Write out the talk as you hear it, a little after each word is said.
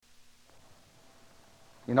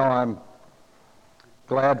I'm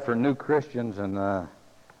glad for new Christians, and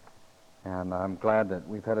I'm glad that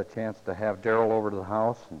we've had a chance to have Darrell over to the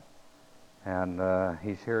house, and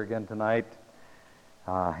he's here again tonight.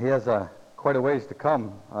 He has quite a ways to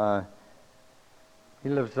come. He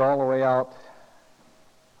lives all the way out,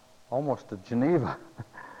 almost to Geneva,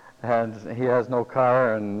 and he has no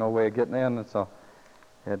car and no way of getting in, and so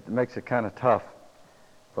it makes it kind of tough.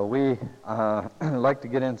 But we like to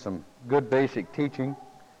get in some good basic teaching,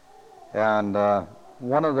 and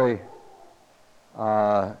one of the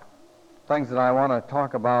things that I want to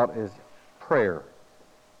talk about is prayer.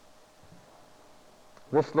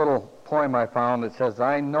 This little poem I found, it says,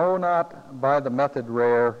 "I know not by the method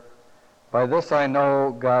rare, by this I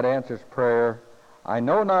know God answers prayer. I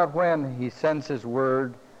know not when he sends his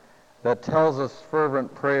word that tells us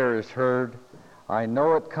fervent prayer is heard. I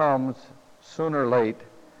know it comes soon or late,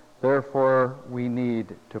 therefore we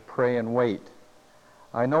need to pray and wait.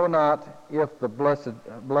 I know not if the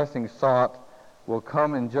blessing sought will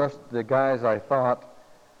come in just the guise I thought.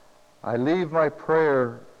 I leave my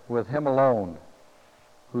prayer with him alone,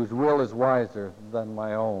 whose will is wiser than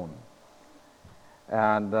my own."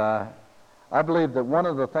 And I believe that one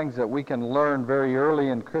of the things that we can learn very early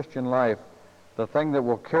in Christian life, the thing that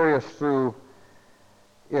will carry us through,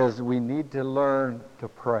 is we need to learn to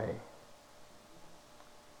pray.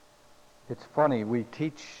 It's funny, we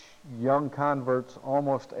teach young converts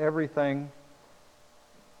almost everything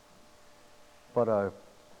but a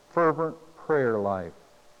fervent prayer life.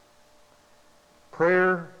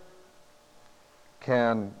 Prayer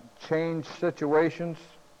can change situations.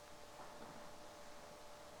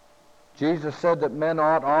 Jesus said that men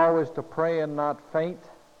ought always to pray and not faint.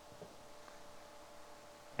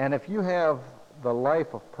 And if you have the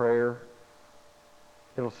life of prayer,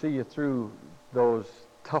 it'll see you through those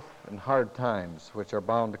tough and hard times which are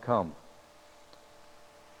bound to come.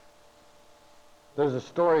 There's a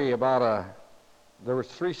story about there were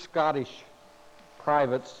 3 Scottish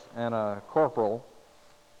privates and a corporal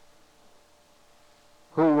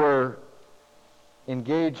who were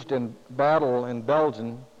engaged in battle in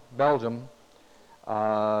Belgium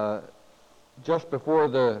just before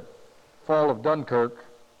the fall of Dunkirk,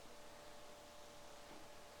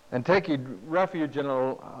 and taking refuge in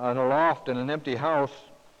a loft in an empty house.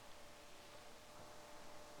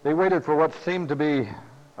 They waited for what seemed to be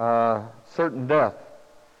certain death.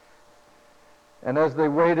 And as they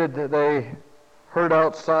waited, they heard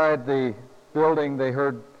outside the building, they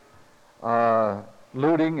heard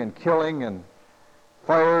looting and killing and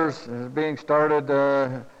fires being started.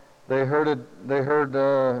 They heard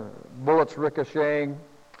bullets ricocheting,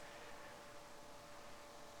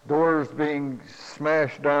 doors being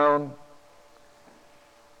smashed down.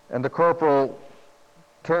 And the corporal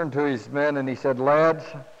turned to his men and he said, "Lads,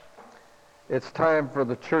 it's time for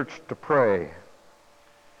the church to pray.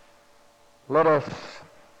 Let us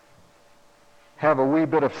have a wee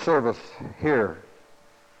bit of service here.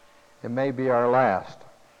 It may be our last."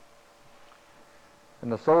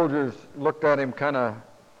 And the soldiers looked at him kind of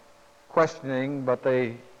questioning, but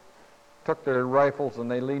they took their rifles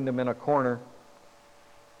and they leaned them in a corner.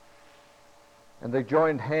 And they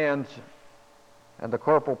joined hands, and the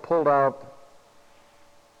corporal pulled out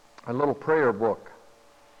a little prayer book.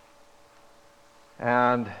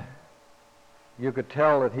 And you could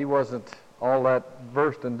tell that he wasn't all that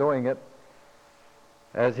versed in doing it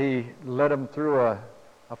as he led them through a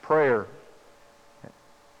prayer.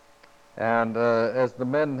 And as the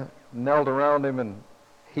men knelt around him and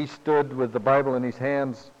he stood with the Bible in his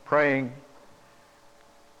hands praying,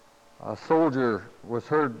 a soldier was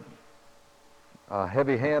heard a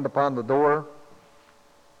heavy hand upon the door,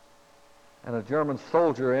 and a German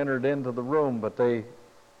soldier entered into the room, but the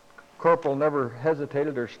corporal never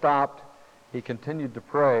hesitated or stopped. He continued to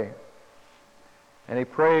pray. And he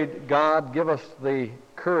prayed, "God, give us the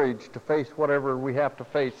courage to face whatever we have to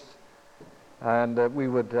face, and that we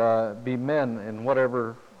would be men in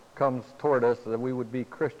whatever comes toward us, that we would be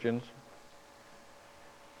Christians."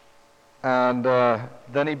 And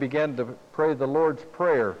then he began to pray the Lord's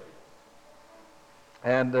Prayer.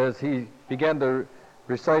 And as he began to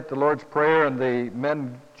recite the Lord's Prayer and the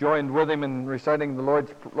men joined with him in reciting the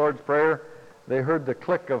Lord's Prayer, they heard the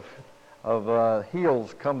click of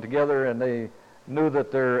heels come together, and they knew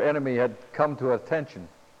that their enemy had come to attention.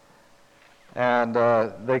 And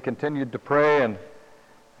they continued to pray,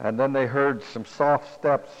 and then they heard some soft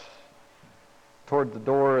steps toward the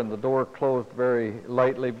door, and the door closed very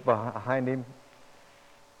lightly behind him,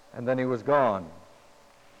 and then he was gone.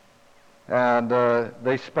 And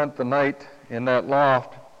they spent the night in that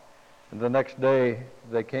loft, and the next day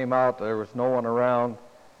they came out, there was no one around,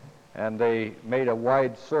 and they made a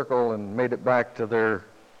wide circle and made it back to their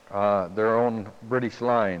own British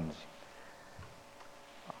lines.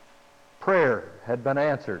 Prayer had been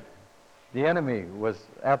answered. The enemy was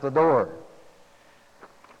at the door.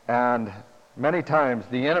 And many times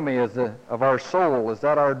the enemy of our soul is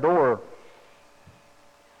at our door,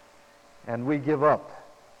 and we give up.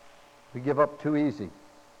 We give up too easy.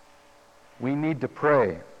 We need to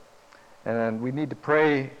pray. And we need to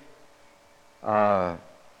pray as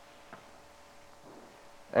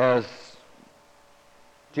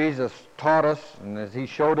Jesus taught us and as he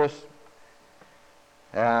showed us,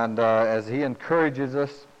 and as he encourages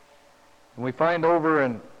us. And we find over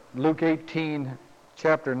in Luke 18,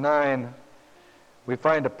 chapter 9, we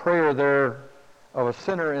find a prayer there of a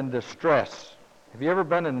sinner in distress. Have you ever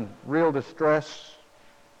been in real distress?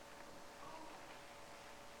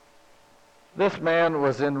 This man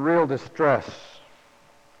was in real distress.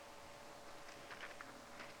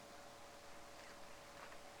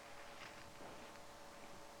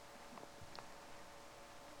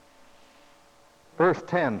 Verse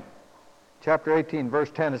 10, chapter 18,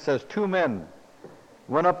 verse 10, it says, 2 men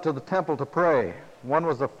went up to the temple to pray. One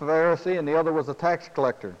was a Pharisee and the other was a tax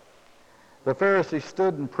collector. The Pharisee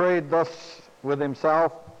stood and prayed thus with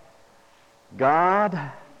himself,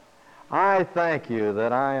 God, I thank you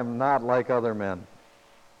that I am not like other men,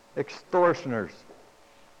 extortioners,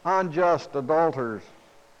 unjust adulterers,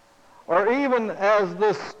 or even as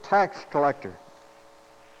this tax collector.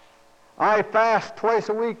 I fast twice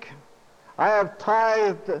a week. I have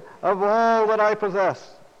tithed of all that I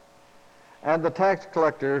possess. And the tax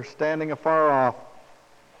collector, standing afar off,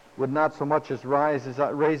 would not so much as raise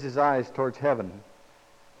his eyes towards heaven,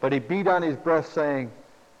 but he beat on his breast, saying,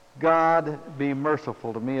 God, be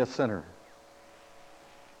merciful to me, a sinner.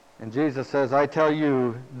 And Jesus says, I tell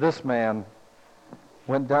you, this man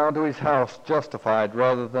went down to his house justified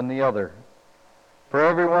rather than the other. For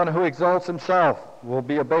everyone who exalts himself will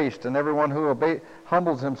be abased, and everyone who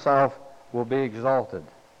humbles himself will be exalted.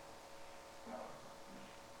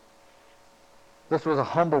 This was a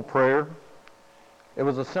humble prayer. It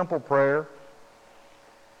was a simple prayer.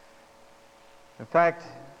 In fact,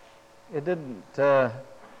 it didn't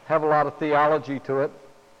have a lot of theology to it.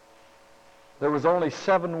 There was only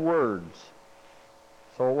 7 words,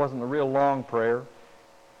 so it wasn't a real long prayer.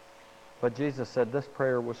 But Jesus said this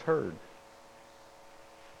prayer was heard.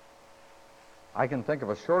 I can think of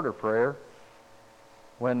a shorter prayer.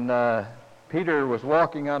 When Peter was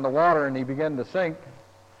walking on the water and he began to sink,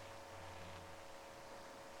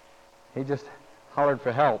 he just hollered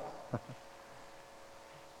for help.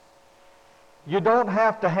 You don't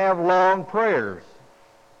have to have long prayers,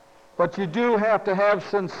 but you do have to have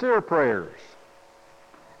sincere prayers.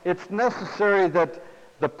 It's necessary that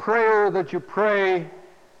the prayer that you pray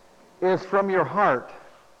is from your heart.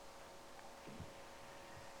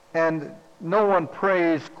 And no one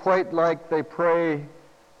prays quite like they pray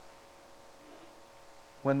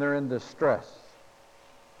when they're in distress.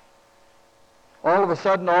 All of a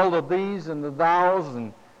sudden, all of these and the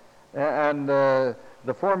thous and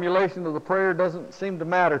the formulation of the prayer doesn't seem to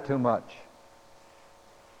matter too much.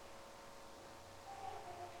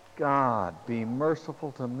 God, be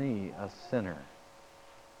merciful to me, a sinner.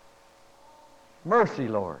 Mercy,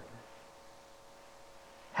 Lord.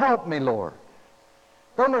 Help me, Lord.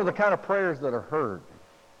 Those are the kind of prayers that are heard.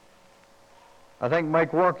 I think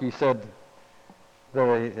Mike Warnke said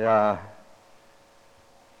that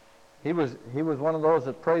he was one of those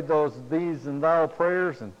that prayed those these and thou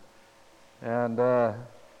prayers, and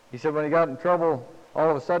he said when he got in trouble, all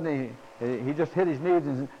of a sudden he just hit his knees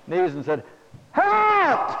and said,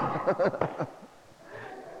 "Help!"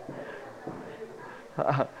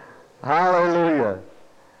 Hallelujah.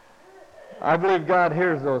 I believe God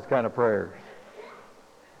hears those kind of prayers.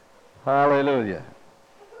 Hallelujah.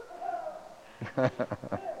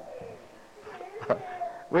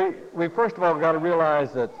 We first of all got to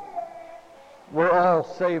realize that we're all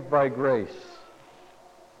saved by grace.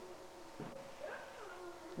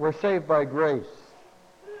 We're saved by grace.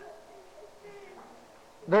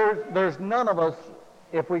 There's none of us,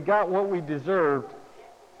 if we got what we deserved,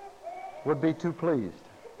 would be too pleased.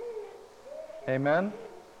 Amen?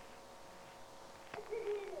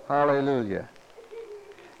 Hallelujah.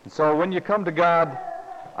 And so when you come to God,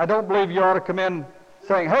 I don't believe you ought to come in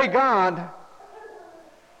saying, "Hey, God,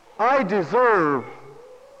 I deserve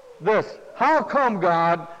this. How come,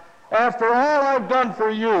 God, after all I've done for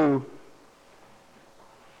you?"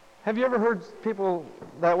 Have you ever heard people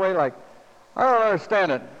that way, like, "I don't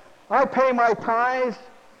understand it. I pay my tithes.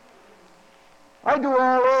 I do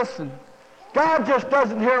all this, and God just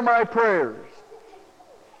doesn't hear my prayers."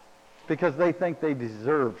 because they think they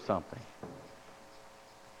deserve something.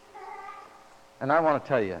 And I want to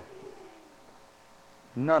tell you,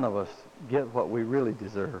 none of us get what we really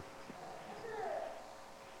deserve.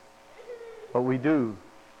 But we do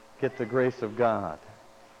get the grace of God.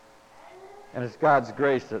 And it's God's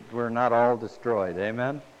grace that we're not all destroyed.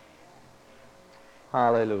 Amen?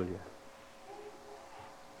 Hallelujah.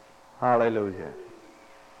 Hallelujah.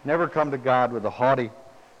 Never come to God with a haughty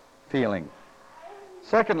feeling.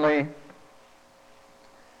 Secondly,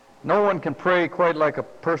 no one can pray quite like a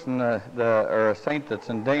person or a saint that's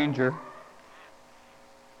in danger.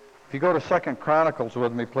 If you go to 2 Chronicles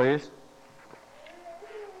with me, please.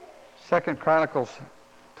 2 Chronicles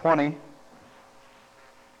 20.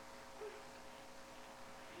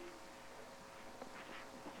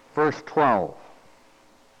 Verse 12.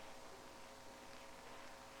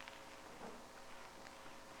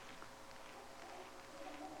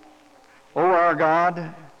 O our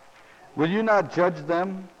God, will you not judge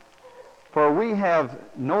them? For we have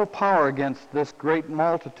no power against this great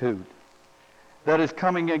multitude that is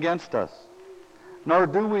coming against us, nor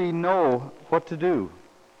do we know what to do,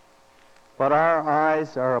 but our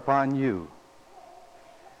eyes are upon you.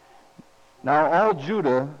 Now all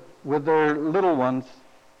Judah, with their little ones,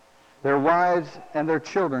 their wives and their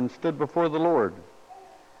children, stood before the Lord.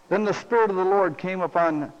 Then the Spirit of the Lord came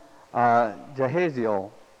upon Jahaziel,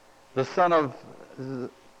 the son of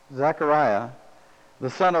Zechariah, the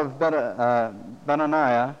son of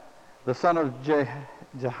Benaniah, the son of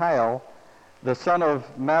Jehiel, the son of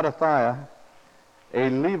Mattathiah, a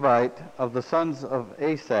Levite of the sons of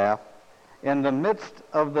Asaph, in the midst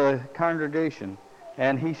of the congregation.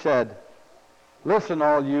 And he said, Listen,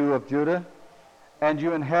 all you of Judah, and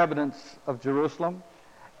you inhabitants of Jerusalem,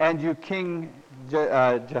 and you King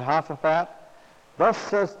Jehoshaphat, thus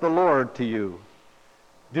says the Lord to you,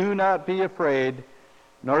 do not be afraid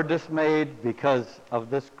nor dismayed because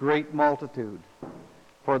of this great multitude,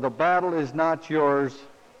 for the battle is not yours,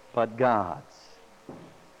 but God's.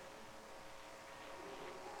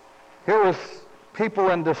 Here was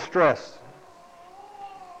people in distress,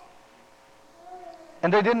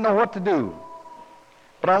 and they didn't know what to do.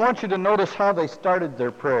 But I want you to notice how they started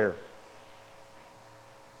their prayer.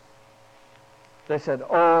 They said,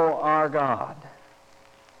 Oh, our God.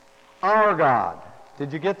 Our God.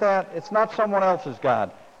 Did you get that? It's not someone else's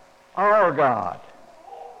God. Our God.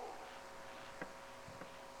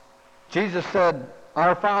 Jesus said,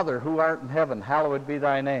 Our Father, who art in heaven, hallowed be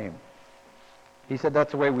thy name. He said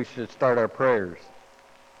that's the way we should start our prayers.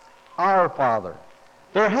 Our Father.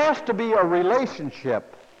 There has to be a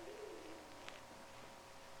relationship.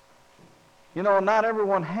 You know, not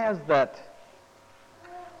everyone has that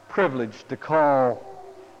privilege to call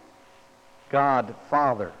God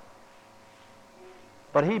Father.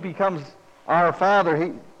 But he becomes our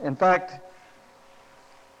Father. In fact,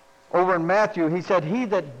 over in Matthew, he said, He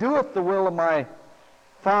that doeth the will of my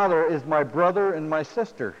Father is my brother and my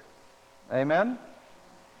sister. Amen?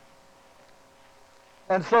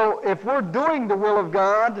 And so, if we're doing the will of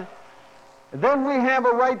God, then we have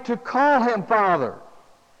a right to call him Father.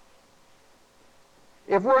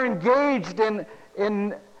 If we're engaged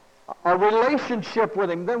in a relationship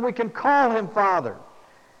with him, then we can call him Father.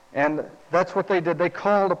 And that's what they did. They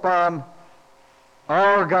called upon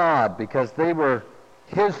our God because they were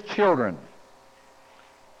his children.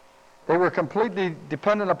 They were completely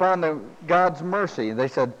dependent upon God's mercy. They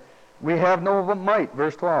said, we have no might,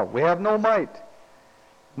 verse 12. We have no might.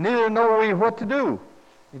 Neither know we what to do.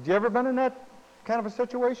 Have you ever been in that kind of a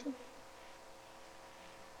situation?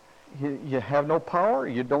 You have no power.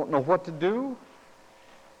 You don't know what to do.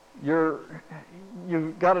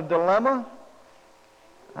 You've got a dilemma.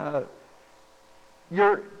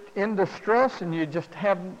 You're in distress and you just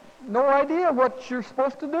have no idea what you're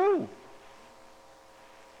supposed to do.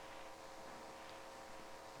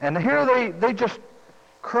 And here they just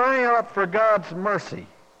cry out for God's mercy.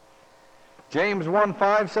 James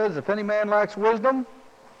 1:5 says, if any man lacks wisdom,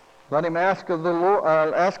 let him ask of the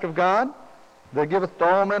Lord, ask of God, that giveth to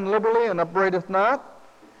all men liberally and upbraideth not,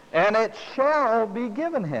 and it shall be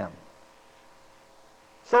given him.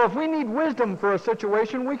 So if we need wisdom for a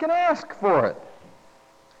situation, we can ask for it.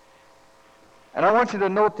 And I want you to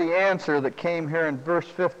note the answer that came here in verse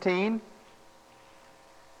 15.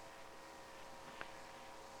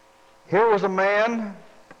 Here was a man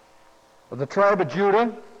of the tribe of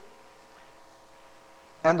Judah,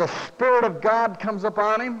 and the Spirit of God comes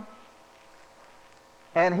upon him,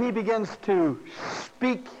 and he begins to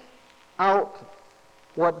speak out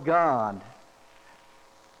what God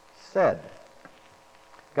said.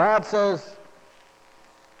 God says,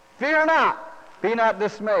 fear not, be not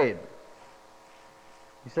dismayed.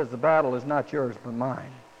 He says, the battle is not yours, but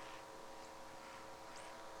mine.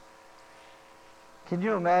 Can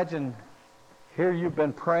you imagine, here you've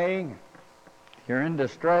been praying, you're in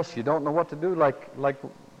distress, you don't know what to do, like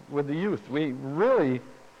with the youth. We really,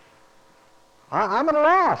 I'm at a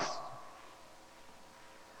loss.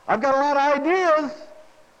 I've got a lot of ideas,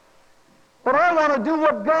 but I want to do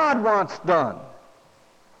what God wants done.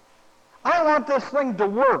 I want this thing to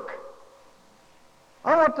work.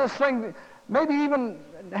 I want this thing, maybe even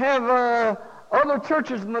have other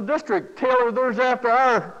churches in the district tailor theirs after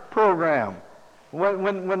our program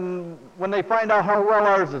when they find out how well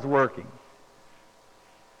ours is working.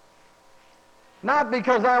 Not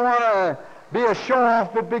because I want to be a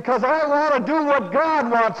show-off, but because I want to do what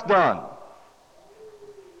God wants done.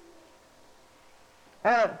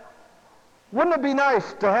 And wouldn't it be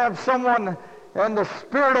nice to have someone and the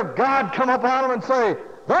Spirit of God come upon them and say,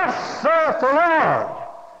 "Thus saith the Lord,"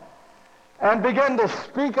 and begin to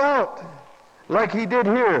speak out like he did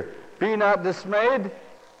here. Be not dismayed.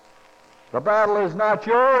 The battle is not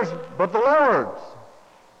yours, but the Lord's.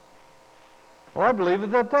 Well, I believe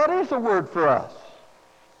that is a word for us.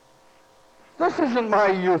 This isn't my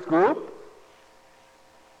youth group,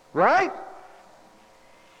 right?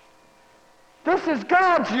 This is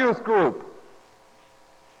God's youth group.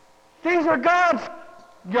 These are God's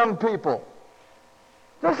young people.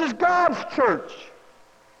 This is God's church.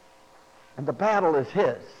 And the battle is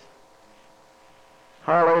his.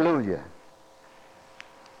 Hallelujah.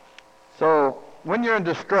 So, when you're in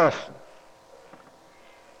distress,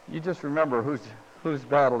 you just remember whose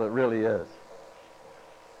battle it really is.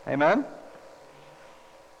 Amen?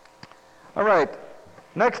 All right.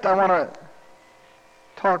 Next, I want to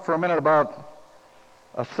talk for a minute about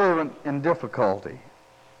a servant in difficulty.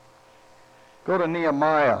 Go to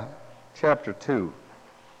Nehemiah chapter 2.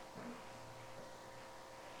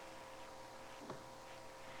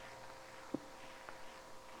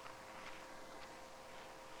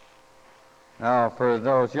 Now, for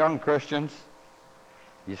those young Christians,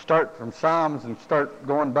 you start from Psalms and start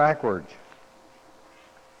going backwards.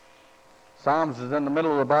 Psalms is in the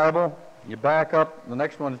middle of the Bible. You back up. The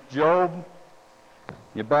next one is Job.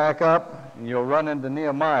 You back up, and you'll run into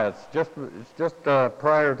Nehemiah. It's just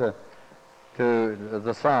prior to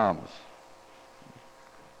the Psalms.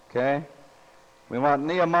 Okay? We want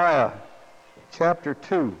Nehemiah chapter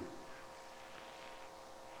 2.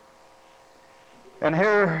 And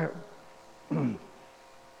here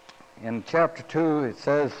in chapter 2 it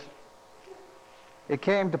says, "It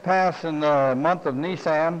came to pass in the month of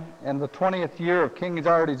Nisan, in the 20th year of King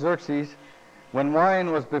Artaxerxes, when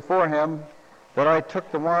wine was before him, that I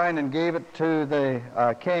took the wine and gave it to the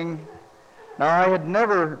king. Now I had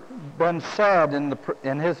never been sad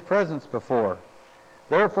in his presence before.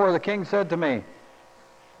 Therefore the king said to me,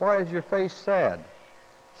 'Why is your face sad,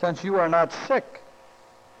 since you are not sick?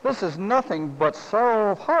 This is nothing but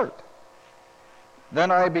sorrow of heart.' Then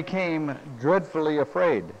I became dreadfully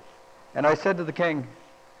afraid, and I said to the king,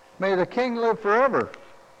 'May the king live forever.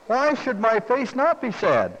 Why should my face not be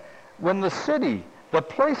sad, when the city, the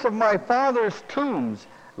place of my father's tombs,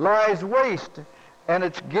 lies waste, and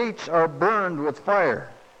its gates are burned with fire?'"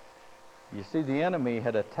 You see, the enemy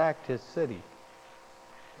had attacked his city.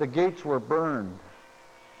 The gates were burned.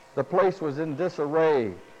 The place was in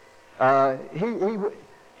disarray.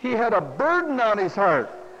 He had a burden on his heart,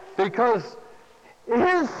 because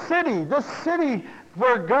his city, this city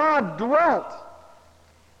where God dwelt,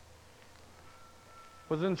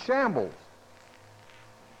 was in shambles.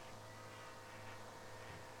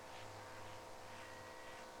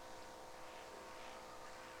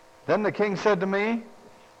 Then the king said to me,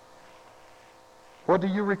 "What do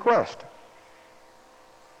you request?"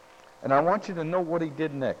 And I want you to know what he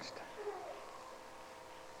did next.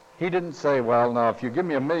 He didn't say, "Well, now, if you give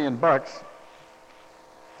me $1 million,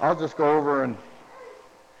 I'll just go over and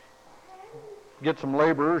get some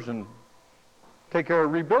laborers and take care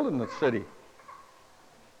of rebuilding the city."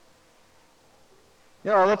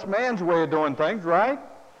 You know, that's man's way of doing things, right?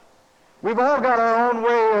 We've all got our own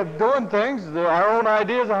way of doing things, our own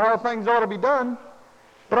ideas of how things ought to be done.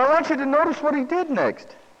 But I want you to notice what he did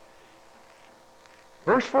next.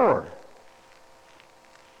 Verse 4.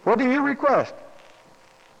 "What do you request?"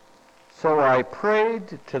 "So I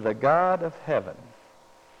prayed to the God of heaven."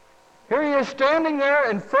 Here he is standing there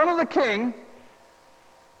in front of the king.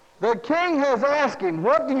 The king has asked him,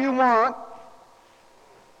 "What do you want?"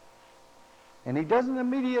 And he doesn't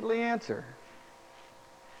immediately answer.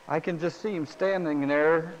 I can just see him standing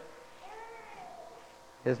there.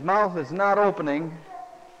 His mouth is not opening,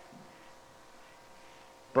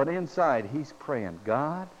 but inside he's praying,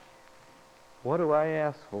 "God, what do I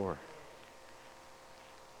ask for?"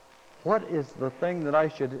 What is the thing that I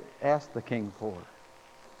should ask the king for?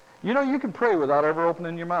 You know, you can pray without ever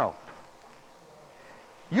opening your mouth.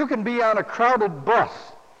 You can be on a crowded bus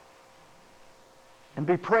and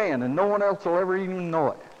be praying, and no one else will ever even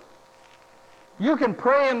know it. You can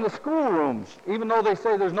pray in the schoolrooms, even though they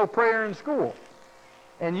say there's no prayer in school.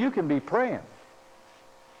 And you can be praying.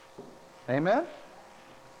 Amen?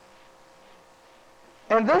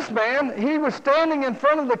 And this man, he was standing in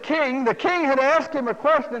front of the king. The king had asked him a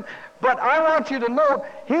question, but I want you to know,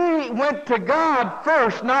 he went to God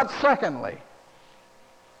first, not secondly.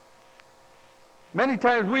 Many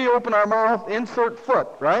times we open our mouth, insert foot,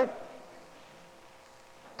 right?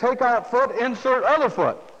 Take out foot, insert other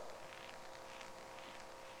foot.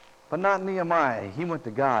 But not Nehemiah. He went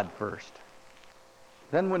to God first.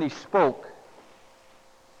 Then when he spoke,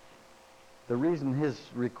 the reason his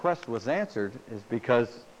request was answered is because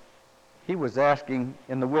he was asking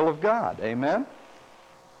in the will of God. Amen?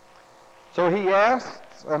 So he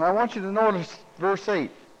asks, and I want you to notice verse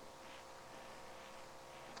 8.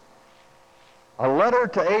 A letter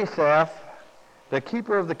to Asaph, the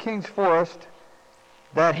keeper of the king's forest,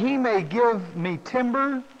 that he may give me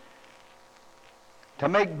timber to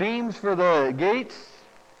make beams for the gates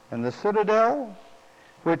and the citadel,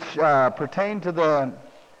 which pertain to the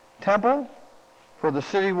temple, for the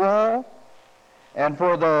city wall, and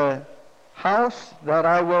for the house that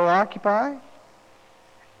I will occupy.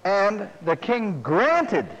 And the king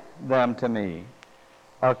granted them to me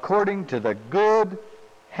according to the good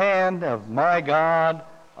hand of my God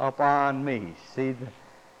upon me. See,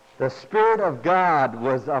 the Spirit of God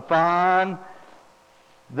was upon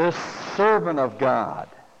this servant of God.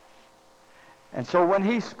 And so when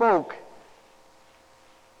he spoke,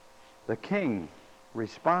 the king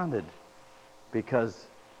responded because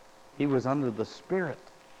he was under the Spirit.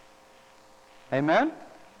 Amen?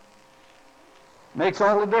 Makes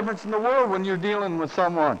all the difference in the world when you're dealing with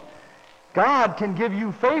someone. God can give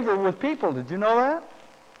you favor with people. Did you know that?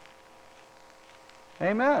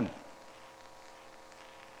 Amen.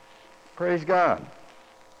 Praise God.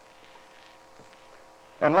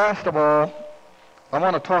 And last of all, I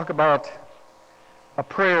want to talk about a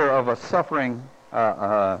prayer of a suffering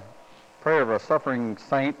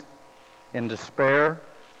saint in despair,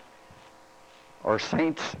 or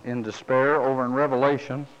saints in despair, over in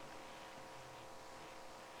Revelation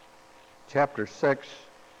chapter 6.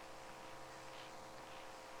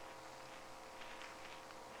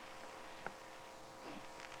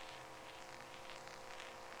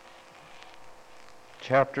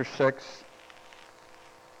 Chapter 6.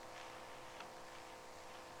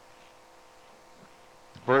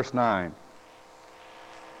 Verse 9.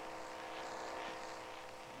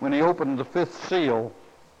 When he opened the fifth seal,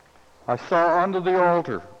 I saw under the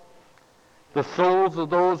altar the souls of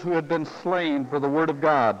those who had been slain for the word of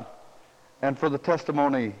God and for the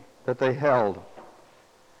testimony that they held.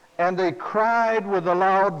 And they cried with a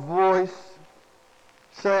loud voice,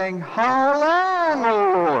 saying, How long,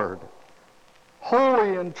 O Lord,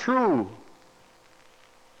 holy and true,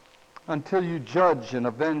 until you judge and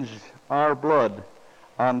avenge our blood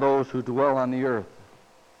on those who dwell on the earth?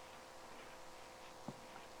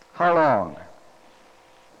 How long?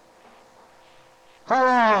 How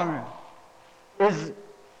long is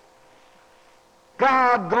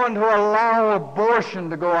God going to allow abortion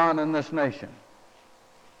to go on in this nation?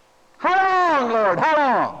 How long, Lord? How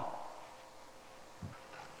long?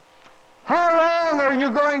 How long are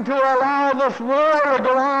you going to allow this war to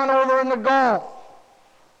go on over in the Gulf?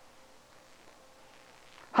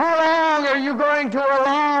 How long are you going to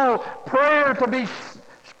allow prayer to be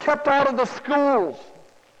kept out of the schools?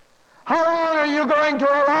 How long are you going to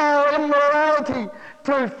allow immorality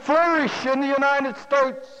to flourish in the United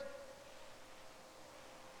States?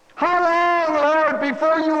 How long, Lord,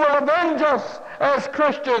 before you will avenge us as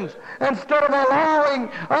Christians instead of allowing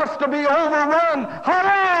us to be overrun?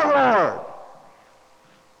 How long, Lord?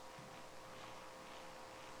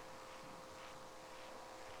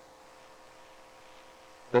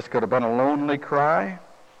 This could have been a lonely cry.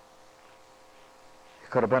 It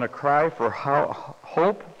could have been a cry for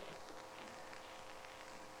hope.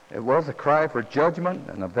 It was a cry for judgment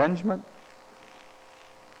and avengement.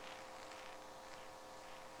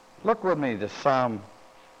 Look with me to Psalm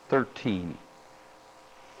 13.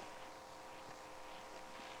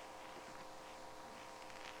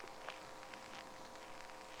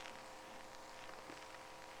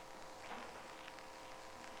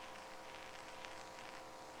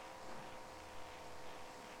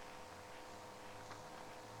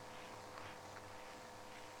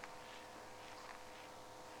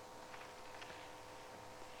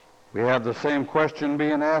 We have the same question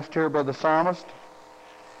being asked here by the psalmist.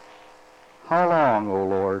 How long, O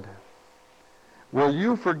Lord? Will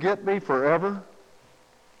you forget me forever?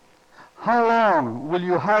 How long will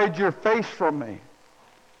you hide your face from me?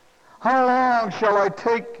 How long shall I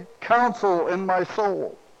take counsel in my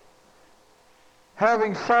soul,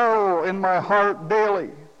 having sorrow in my heart daily?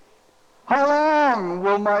 How long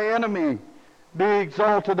will my enemy be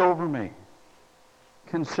exalted over me?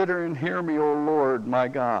 Consider and hear me, O Lord, my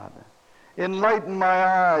God. Enlighten my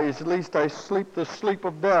eyes, lest I sleep the sleep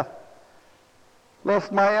of death,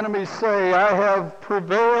 lest my enemies say, I have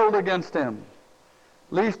prevailed against him,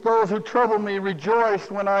 lest those who trouble me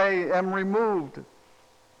rejoice when I am removed.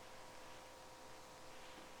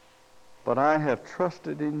 But I have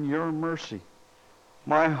trusted in your mercy.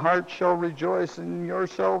 My heart shall rejoice in your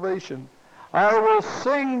salvation. I will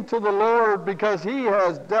sing to the Lord because he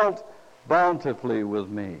has dealt bountifully with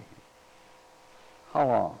me. How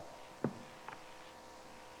long?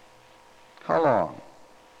 How long?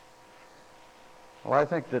 Well, I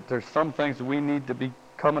think that there's some things we need to be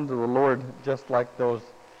coming to the Lord just like those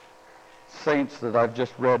saints that I've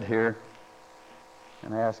just read here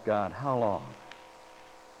and ask God, how long?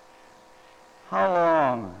 How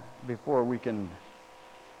long before we can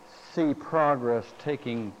see progress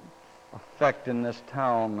taking effect in this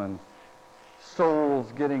town and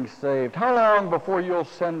souls getting saved? How long before you'll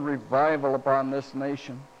send revival upon this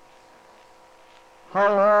nation?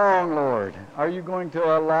 How long, Lord, are you going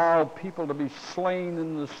to allow people to be slain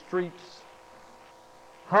in the streets?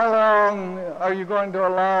 How long are you going to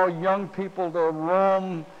allow young people to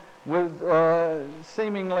roam with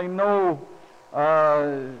seemingly no,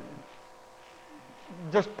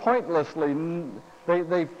 just pointlessly,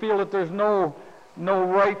 they feel that there's no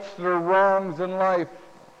rights or wrongs in life?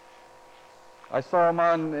 I saw them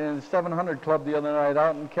on in 700 Club the other night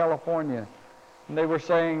out in California, and they were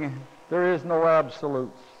saying there is no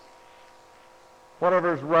absolutes.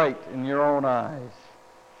 Whatever's right in your own eyes.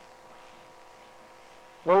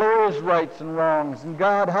 Well, there is rights and wrongs. And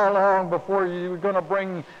God, how long before you're going to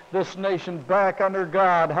bring this nation back under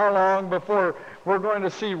God? How long before we're going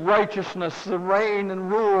to see righteousness reign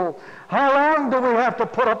and rule? How long do we have to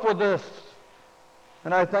put up with this?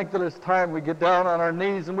 And I think that it's time we get down on our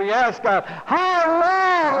knees and we ask God, how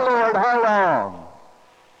long, Lord, how long?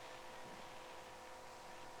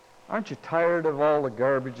 Aren't you tired of all the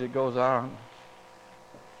garbage that goes on?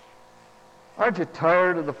 Aren't you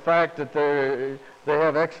tired of the fact that they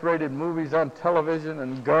have X-rated movies on television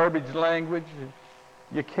and garbage language?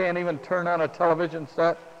 You can't even turn on a television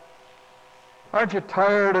set. Aren't you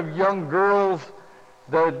tired of young girls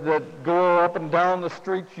that go up and down the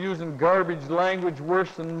streets using garbage language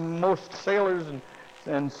worse than most sailors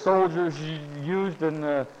and soldiers used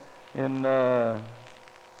in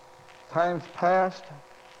times past?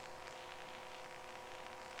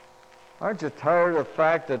 Aren't you tired of the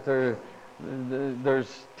fact that there's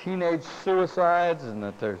teenage suicides and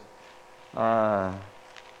that there's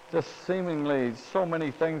just seemingly so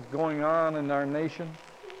many things going on in our nation?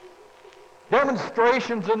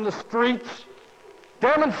 Demonstrations in the streets,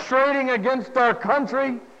 demonstrating against our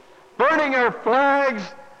country, burning our flags,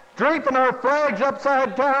 draping our flags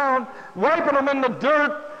upside down, wiping them in the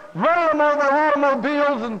dirt, running them over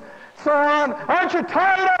automobiles and so on. Aren't you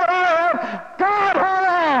tired of it? God, how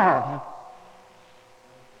long?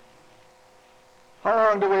 How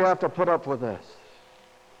long do we have to put up with this?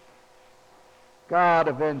 God,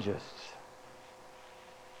 avenge us.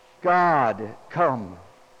 God, come.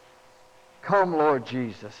 Come, Lord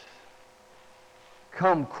Jesus.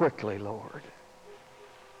 Come quickly, Lord.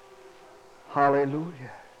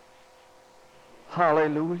 Hallelujah.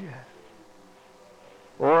 Hallelujah.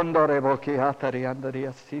 Lord,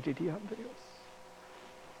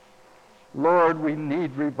 we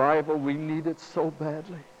need revival. We need it so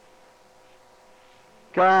badly.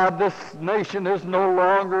 God, this nation is no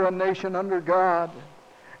longer a nation under God.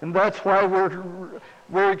 And that's why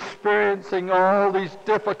we're experiencing all these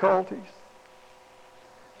difficulties.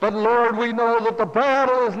 But Lord, we know that the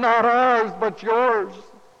battle is not ours, but yours.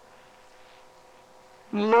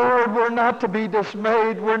 Lord, we're not to be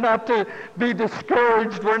dismayed. We're not to be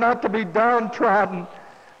discouraged. We're not to be downtrodden.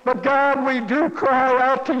 But God, we do cry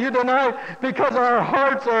out to you tonight because our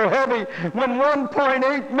hearts are heavy when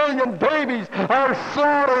 1.8 million babies are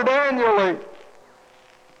slaughtered annually.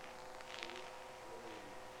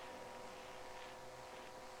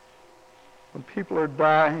 When people are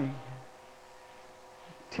dying,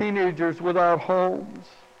 teenagers without homes,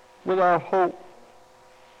 without hope.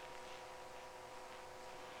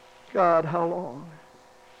 God, how long?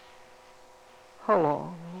 How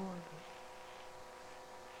long, Lord?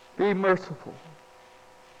 Be merciful.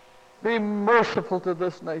 Be merciful to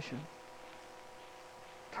this nation.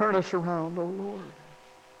 Turn us around, O Lord.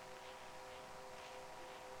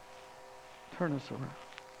 Turn us around.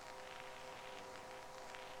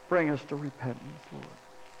 Bring us to repentance, Lord.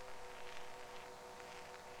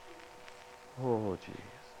 Oh, Jesus.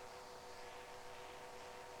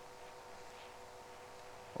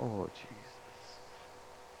 Oh, Jesus.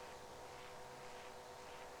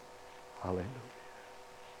 Hallelujah.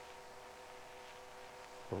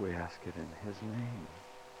 For we ask it in his name.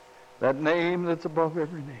 That name that's above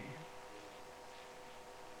every name.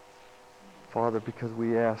 Father, because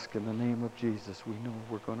we ask in the name of Jesus, we know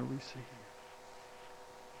we're going to receive.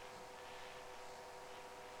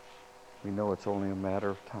 We know it's only a matter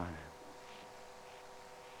of time.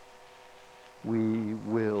 We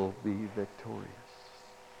will be victorious.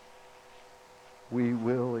 We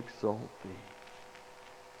will exalt thee.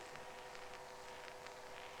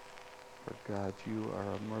 For God, you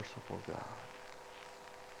are a merciful God.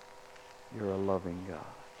 You're a loving God.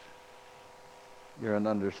 You're an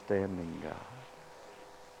understanding God.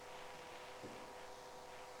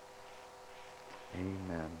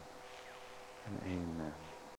 Amen and amen.